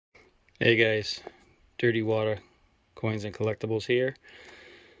Hey guys, Dirty Water Coins and Collectibles here.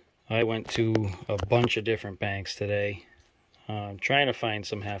 I went to a bunch of different banks today, trying to find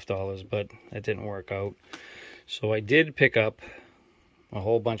some half dollars, but that didn't work out. So I did pick up a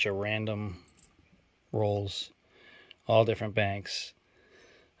whole bunch of random rolls, all different banks.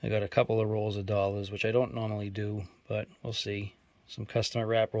 I got a couple of rolls of dollars, which I don't normally do, but we'll see. Some customer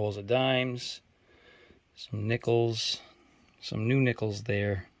wrap rolls of dimes, some nickels, some new nickels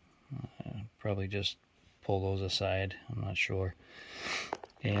there. Probably just pull those aside, I'm not sure.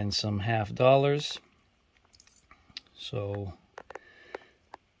 And some half dollars. So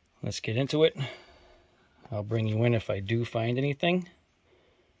let's get into it. I'll bring you in if I do find anything.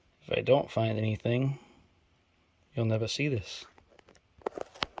 If I don't find anything, you'll never see this.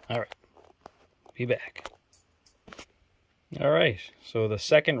 Alright, be back. Alright, so the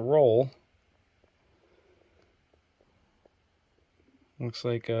second roll looks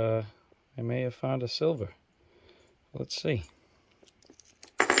like I may have found a silver. Let's see.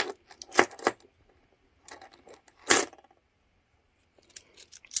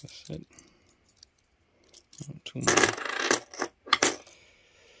 That's it. Oh, two more.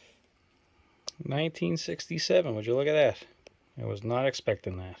 1967. Would you look at that? I was not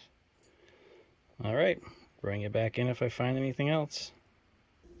expecting that. Alright, bring it back in if I find anything else.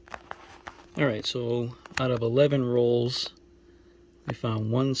 Alright, so out of 11 rolls, I found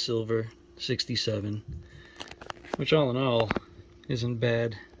one silver 67, which all in all isn't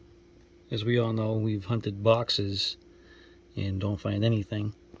bad. As we all know, we've hunted boxes and don't find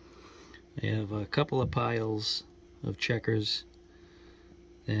anything. I have a couple of piles of checkers,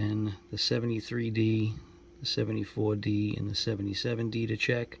 then the 73D, the 74D, and the 77D to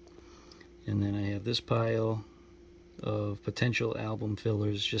check. And then I have this pile of potential album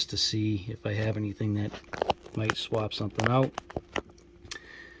fillers just to see if I have anything that might swap something out.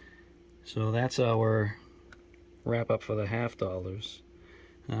 So that's our wrap up for the half dollars.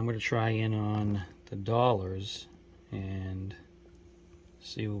 I'm going to try in on the dollars and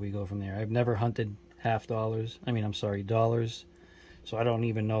see where we go from there. I've never hunted half dollars. Dollars. So I don't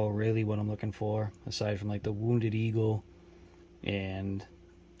even know really what I'm looking for, aside from like the Wounded Eagle and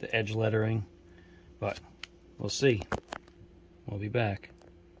the edge lettering. But we'll see. We'll be back.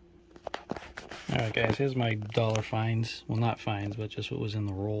 Alright guys, here's my dollar finds. Well, not finds, but just what was in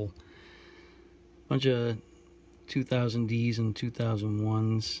the roll. Bunch of 2000Ds and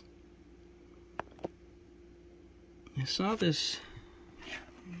 2001s. I saw this,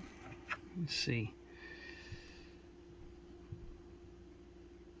 let's see,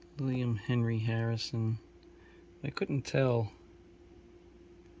 William Henry Harrison. I couldn't tell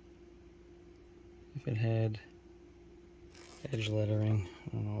if it had edge lettering. I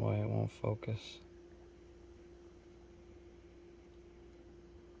don't know why it won't focus.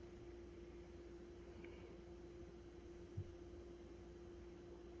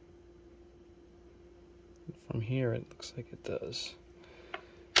 From here it looks like it does.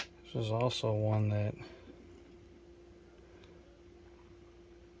 This was also one that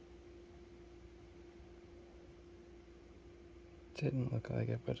didn't look like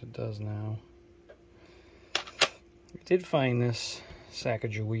it, but it does now. I did find this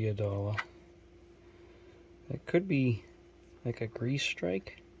Sacagawea dollar. It could be like a grease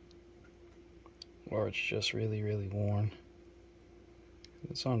strike, or it's just really, really worn.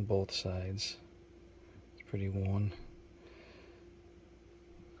 It's on both sides. Pretty worn.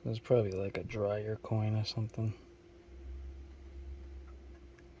 It's probably like a dryer coin or something.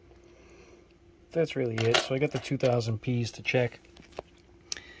 That's really it. So I got the 2000Ps to check.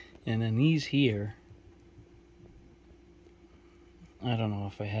 And then these here, I don't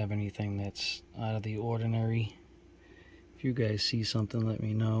know if I have anything that's out of the ordinary. If you guys see something, let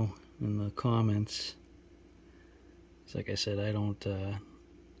me know in the comments. It's like I said, I don't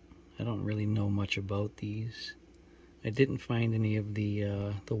really know much about these. I didn't find any of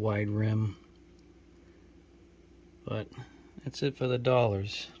the wide rim, but that's it for the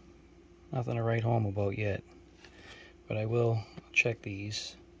dollars. Nothing to write home about yet, but I will check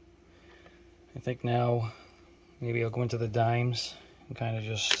these. I think now maybe I'll go into the dimes and kind of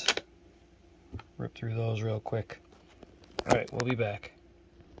just rip through those real quick. Alright, we'll be back.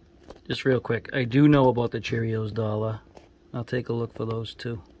 Just real quick, I do know about the Cheerios dollar. I'll take a look for those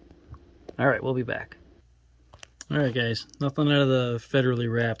too. Alright, we'll be back. Alright guys, nothing out of the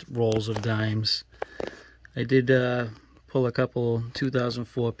federally wrapped rolls of dimes. I did pull a couple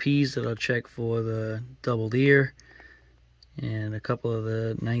 2004 Ps that I'll check for the doubled ear, and a couple of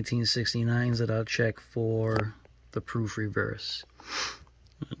the 1969s that I'll check for the proof reverse.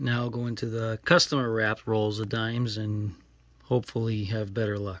 Now I'll go into the customer wrapped rolls of dimes and hopefully have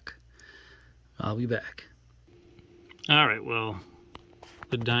better luck. I'll be back. Alright, well,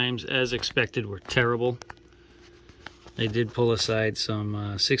 the dimes, as expected, were terrible. I did pull aside some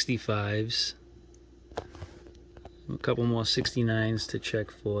 65s, a couple more 69s to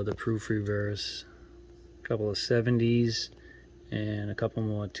check for the proof reverse, a couple of 70s, and a couple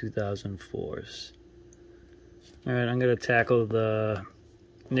more 2004s. Alright, I'm going to tackle the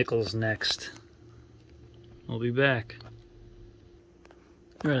nickels next. I'll be back.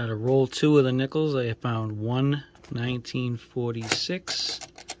 Alright, out of roll 2 of the nickels, I found one 1946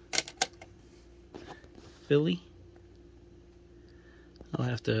 Philly. I'll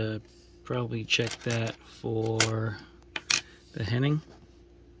have to probably check that for the Henning.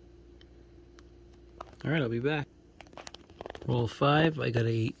 Alright, I'll be back. Roll 5, I got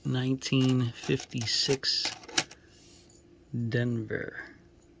a 1956 Denver.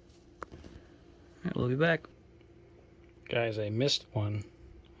 Alright, we'll be back. Guys, I missed one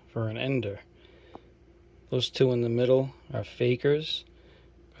for an ender. Those two in the middle are fakers,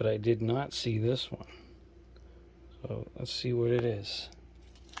 but I did not see this one. So let's see what it is.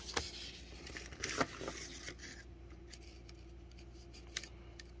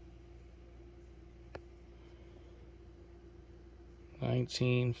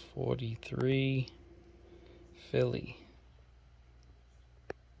 $1943 Philly.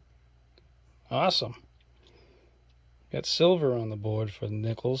 Awesome. Got silver on the board for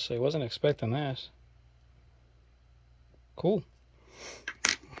nickels. I wasn't expecting that. Cool.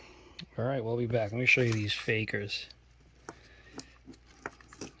 Alright, we'll be back. Let me show you these fakers.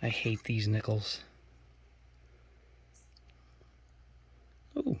 I hate these nickels.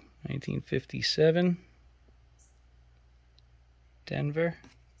 Oh, 1957 Denver.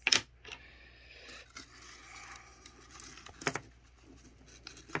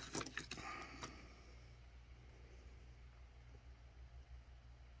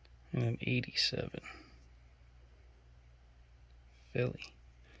 And an 87 Philly.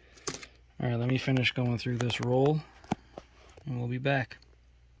 Alright, let me finish going through this roll and we'll be back.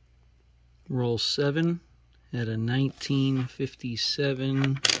 Roll 7 at a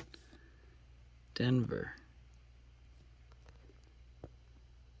 1957 Denver.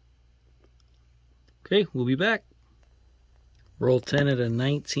 Okay, we'll be back. Roll 10 at a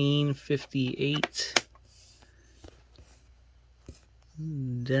 1958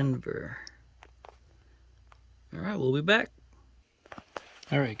 Denver. Alright, we'll be back.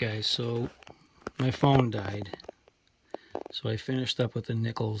 Alright guys, so my phone died. So I finished up with the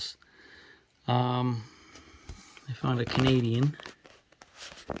nickels. I found a Canadian.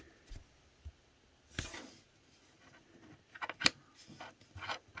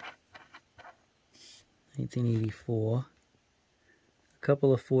 $1984. A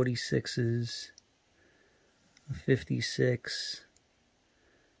couple of 46s. A 56.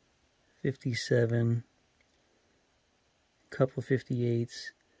 57. A couple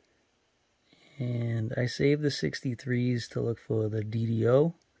 58s. And I saved the 63s to look for the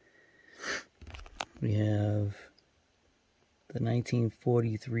DDO. We have the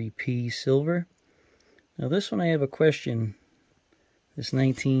 1943P silver. Now this one I have a question. This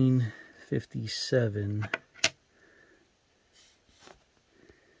 1957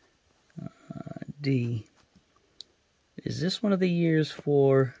 D. Is this one of the years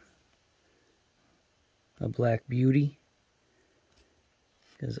for a Black Beauty?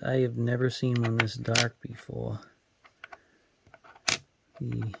 Because I have never seen one this dark before.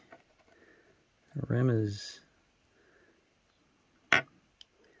 The rim is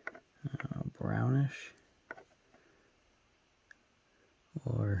brownish.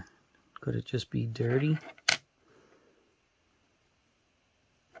 Or could it just be dirty?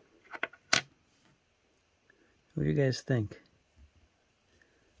 What do you guys think?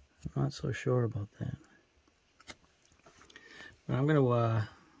 I'm not so sure about that. But I'm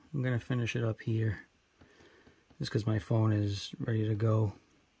gonna finish it up here, just because my phone is ready to go.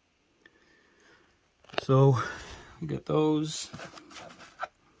 So we got those.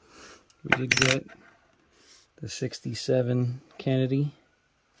 We did get the 67 Kennedy,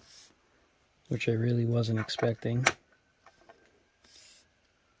 which I really wasn't expecting,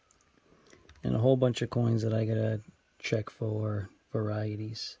 and a whole bunch of coins that I gotta check for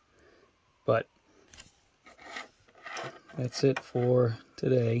varieties. But that's it for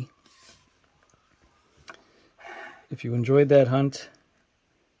today. If you enjoyed that hunt,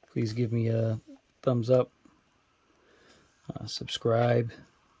 please give me a thumbs up, subscribe,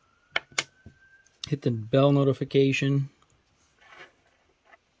 hit the bell notification,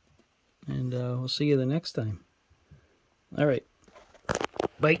 and we'll see you the next time. All right,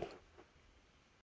 bye.